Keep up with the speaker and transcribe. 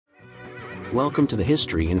Welcome to the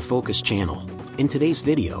History in Focus channel. In today's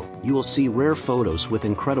video, you will see rare photos with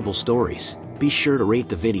incredible stories. Be sure to rate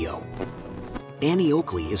the video. Annie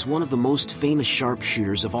Oakley is one of the most famous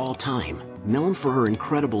sharpshooters of all time, known for her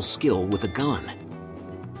incredible skill with a gun.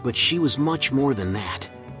 But she was much more than that.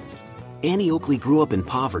 Annie Oakley grew up in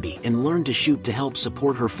poverty and learned to shoot to help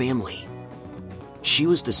support her family. She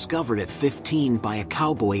was discovered at 15 by a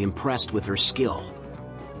cowboy impressed with her skill.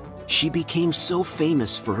 She became so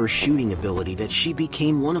famous for her shooting ability that she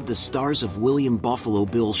became one of the stars of William Buffalo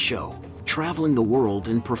Bill's show, traveling the world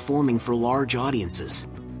and performing for large audiences.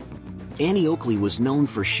 Annie Oakley was known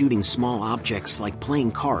for shooting small objects like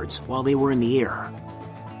playing cards while they were in the air.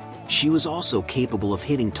 She was also capable of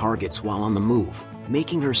hitting targets while on the move,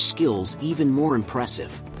 making her skills even more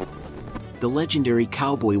impressive. The legendary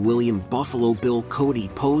cowboy William Buffalo Bill Cody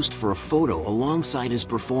posed for a photo alongside his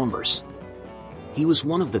performers. He was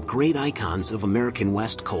one of the great icons of American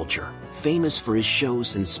West culture, famous for his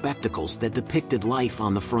shows and spectacles that depicted life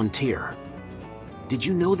on the frontier. Did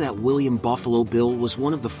you know that William Buffalo Bill was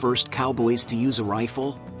one of the first cowboys to use a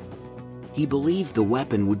rifle? He believed the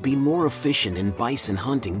weapon would be more efficient in bison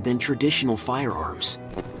hunting than traditional firearms.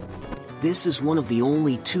 This is one of the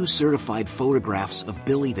only two certified photographs of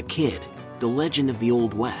Billy the Kid, the legend of the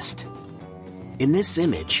Old West. In this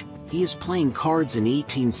image, he is playing cards in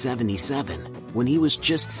 1877, when he was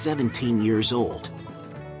just 17 years old.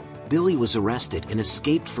 Billy was arrested and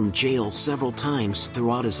escaped from jail several times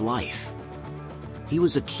throughout his life. He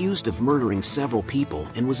was accused of murdering several people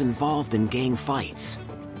and was involved in gang fights.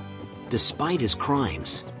 Despite his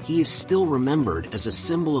crimes, he is still remembered as a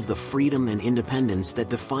symbol of the freedom and independence that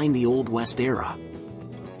defined the Old West era.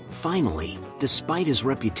 Finally, despite his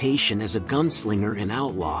reputation as a gunslinger and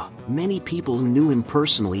outlaw, many people who knew him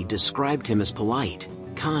personally described him as polite,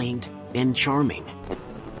 kind, and charming.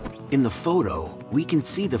 In the photo, we can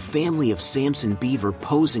see the family of Samson Beaver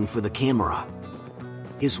posing for the camera.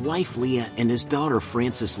 His wife Leah and his daughter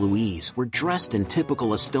Frances Louise were dressed in typical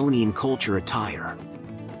Estonian culture attire.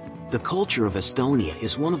 The culture of Estonia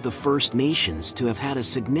is one of the first nations to have had a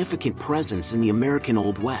significant presence in the American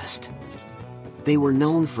Old West. They were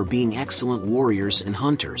known for being excellent warriors and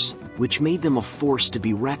hunters, which made them a force to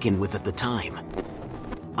be reckoned with at the time.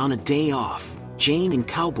 On a day off, Jane and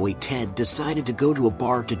Cowboy Ted decided to go to a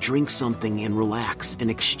bar to drink something and relax and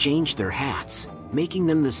exchange their hats, making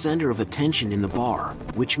them the center of attention in the bar,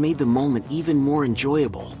 which made the moment even more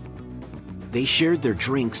enjoyable. They shared their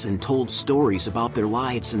drinks and told stories about their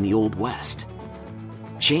lives in the Old West.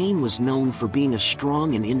 Jane was known for being a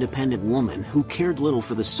strong and independent woman who cared little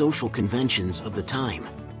for the social conventions of the time.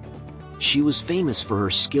 She was famous for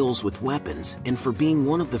her skills with weapons and for being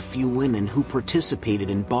one of the few women who participated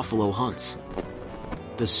in buffalo hunts.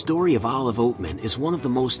 The story of Olive Oatman is one of the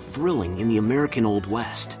most thrilling in the American Old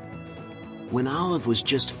West. When Olive was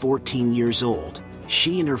just 14 years old,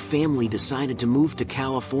 she and her family decided to move to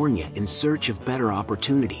California in search of better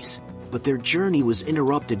opportunities, but their journey was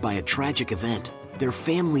interrupted by a tragic event, their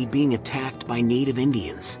family being attacked by Native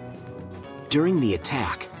Indians. During the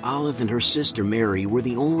attack, Olive and her sister Mary were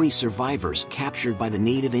the only survivors captured by the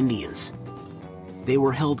Native Indians. They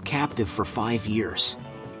were held captive for 5 years.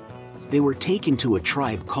 They were taken to a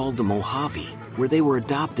tribe called the Mojave, where they were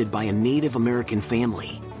adopted by a Native American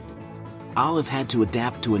family. Olive had to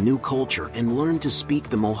adapt to a new culture and learn to speak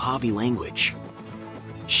the Mojave language.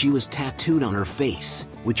 She was tattooed on her face,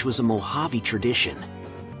 which was a Mojave tradition.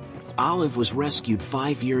 Olive was rescued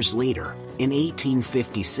 5 years later, in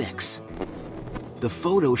 1856. The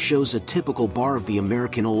photo shows a typical bar of the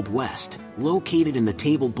American Old West, located in the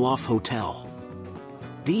Table Bluff Hotel.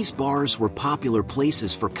 These bars were popular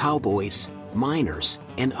places for cowboys, miners,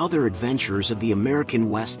 and other adventurers of the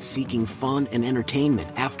American West seeking fun and entertainment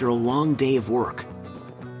after a long day of work.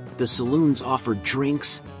 The saloons offered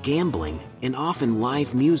drinks, gambling, and often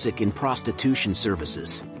live music and prostitution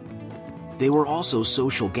services. They were also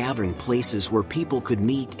social gathering places where people could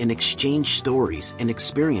meet and exchange stories and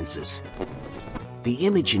experiences. The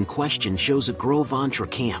image in question shows a Gros Ventre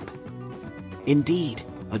camp. Indeed,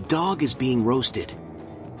 a dog is being roasted.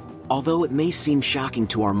 Although it may seem shocking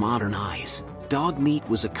to our modern eyes, dog meat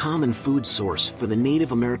was a common food source for the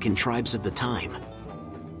Native American tribes of the time.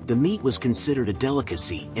 The meat was considered a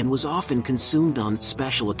delicacy and was often consumed on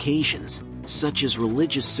special occasions, such as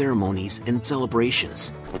religious ceremonies and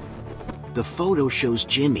celebrations. The photo shows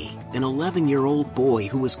Jimmy, an 11-year-old boy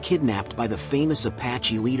who was kidnapped by the famous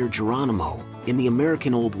Apache leader Geronimo, in the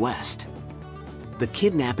American Old West. The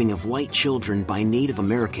kidnapping of white children by Native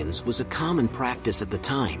Americans was a common practice at the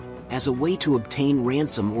time, as a way to obtain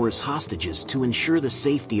ransom or as hostages to ensure the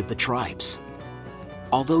safety of the tribes.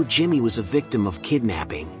 Although Jimmy was a victim of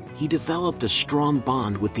kidnapping, he developed a strong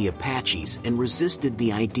bond with the Apaches and resisted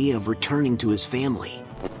the idea of returning to his family.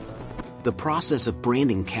 The process of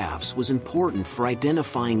branding calves was important for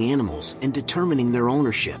identifying animals and determining their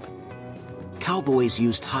ownership. Cowboys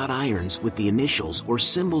used hot irons with the initials or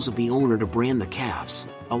symbols of the owner to brand the calves,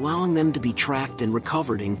 allowing them to be tracked and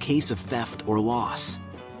recovered in case of theft or loss.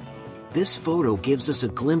 This photo gives us a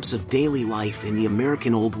glimpse of daily life in the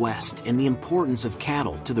American Old West and the importance of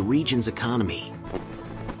cattle to the region's economy.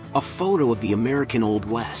 A photo of the American Old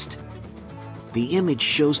West. The image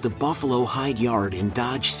shows the Buffalo Hide Yard in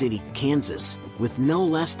Dodge City, Kansas, with no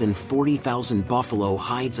less than 40,000 buffalo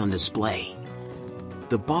hides on display.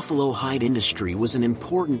 The buffalo hide industry was an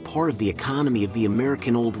important part of the economy of the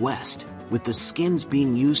American Old West, with the skins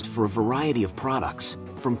being used for a variety of products,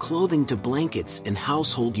 from clothing to blankets and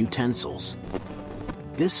household utensils.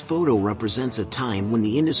 This photo represents a time when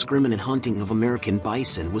the indiscriminate hunting of American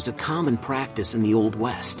bison was a common practice in the Old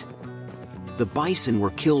West. The bison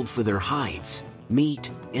were killed for their hides,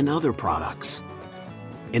 meat, and other products.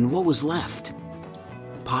 And what was left?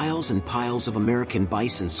 Piles and piles of American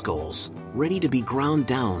bison skulls, ready to be ground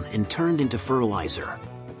down and turned into fertilizer.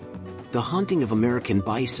 The hunting of American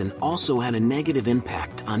bison also had a negative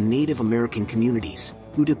impact on Native American communities,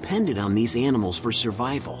 who depended on these animals for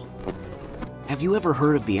survival. Have you ever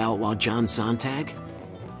heard of the outlaw John Sontag?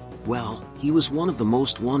 Well, he was one of the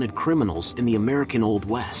most wanted criminals in the American Old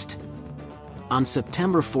West. On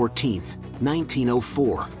September 14,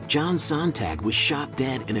 1904, John Sontag was shot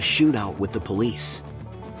dead in a shootout with the police.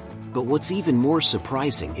 But what's even more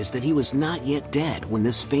surprising is that he was not yet dead when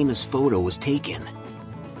this famous photo was taken.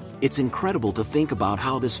 It's incredible to think about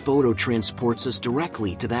how this photo transports us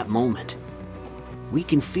directly to that moment. We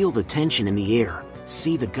can feel the tension in the air,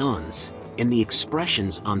 see the guns, and the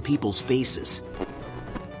expressions on people's faces.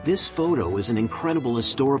 This photo is an incredible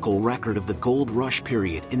historical record of the gold rush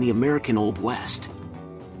period in the American Old West.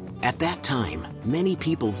 At that time, many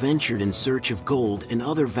people ventured in search of gold and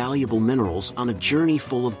other valuable minerals on a journey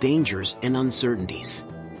full of dangers and uncertainties.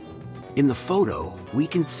 In the photo, we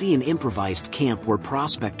can see an improvised camp where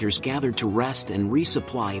prospectors gathered to rest and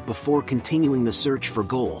resupply before continuing the search for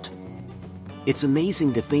gold. It's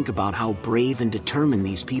amazing to think about how brave and determined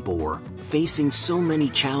these people were, facing so many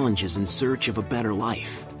challenges in search of a better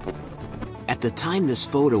life. At the time this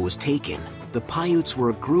photo was taken, the Paiutes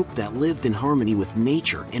were a group that lived in harmony with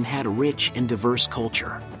nature and had a rich and diverse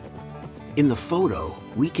culture. In the photo,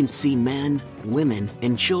 we can see men, women,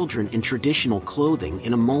 and children in traditional clothing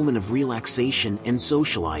in a moment of relaxation and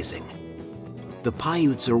socializing. The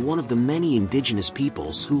Paiutes are one of the many indigenous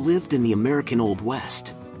peoples who lived in the American Old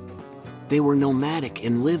West. They were nomadic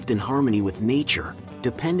and lived in harmony with nature,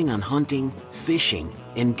 depending on hunting, fishing,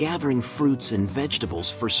 and gathering fruits and vegetables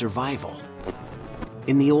for survival.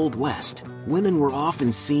 In the Old West, women were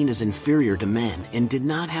often seen as inferior to men and did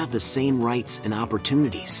not have the same rights and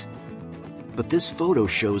opportunities. But this photo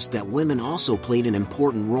shows that women also played an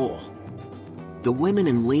important role. The women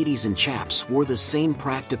and ladies and chaps wore the same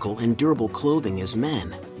practical and durable clothing as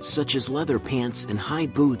men, such as leather pants and high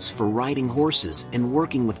boots for riding horses and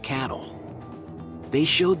working with cattle. They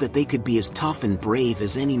showed that they could be as tough and brave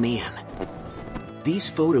as any man. These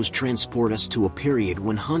photos transport us to a period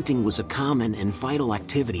when hunting was a common and vital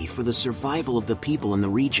activity for the survival of the people in the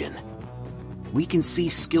region. We can see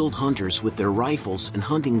skilled hunters with their rifles and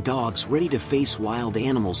hunting dogs ready to face wild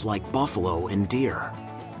animals like buffalo and deer.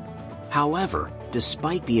 However,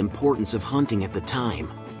 despite the importance of hunting at the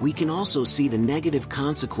time, we can also see the negative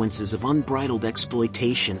consequences of unbridled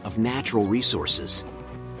exploitation of natural resources.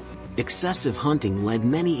 Excessive hunting led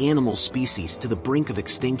many animal species to the brink of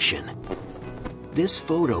extinction. This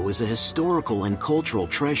photo is a historical and cultural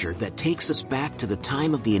treasure that takes us back to the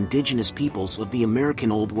time of the indigenous peoples of the American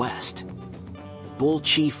Old West. Bull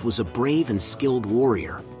Chief was a brave and skilled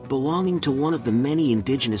warrior, belonging to one of the many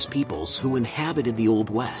indigenous peoples who inhabited the Old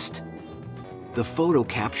West. The photo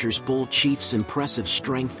captures Bull Chief's impressive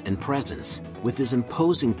strength and presence, with his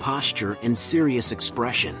imposing posture and serious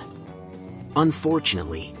expression.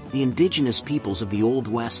 Unfortunately, the indigenous peoples of the Old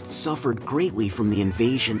West suffered greatly from the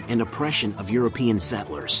invasion and oppression of European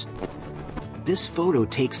settlers. This photo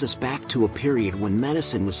takes us back to a period when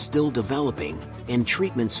medicine was still developing, and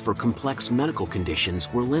treatments for complex medical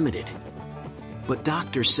conditions were limited. But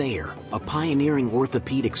Dr. Sayer, a pioneering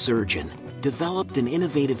orthopedic surgeon, developed an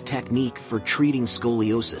innovative technique for treating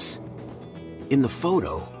scoliosis. In the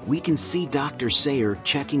photo, we can see Dr. Sayer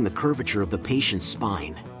checking the curvature of the patient's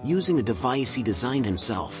spine, using a device he designed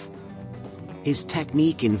himself. His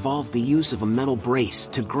technique involved the use of a metal brace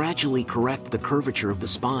to gradually correct the curvature of the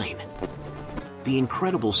spine. The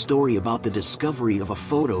incredible story about the discovery of a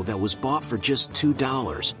photo that was bought for just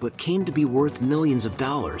 $2 but came to be worth millions of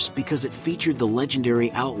dollars because it featured the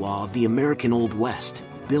legendary outlaw of the American Old West,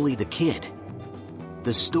 Billy the Kid.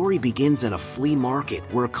 The story begins at a flea market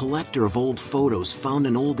where a collector of old photos found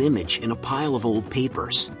an old image in a pile of old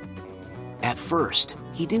papers. At first,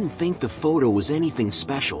 he didn't think the photo was anything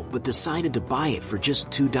special but decided to buy it for just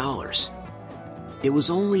 $2. It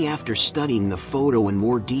was only after studying the photo in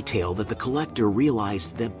more detail that the collector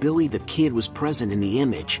realized that Billy the Kid was present in the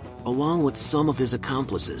image, along with some of his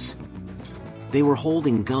accomplices. They were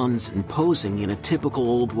holding guns and posing in a typical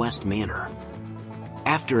Old West manner.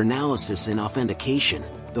 After analysis and authentication,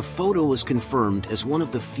 the photo was confirmed as one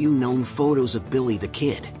of the few known photos of Billy the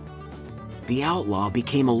Kid. The outlaw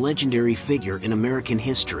became a legendary figure in American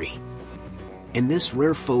history. And this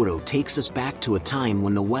rare photo takes us back to a time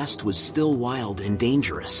when the West was still wild and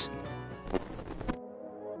dangerous.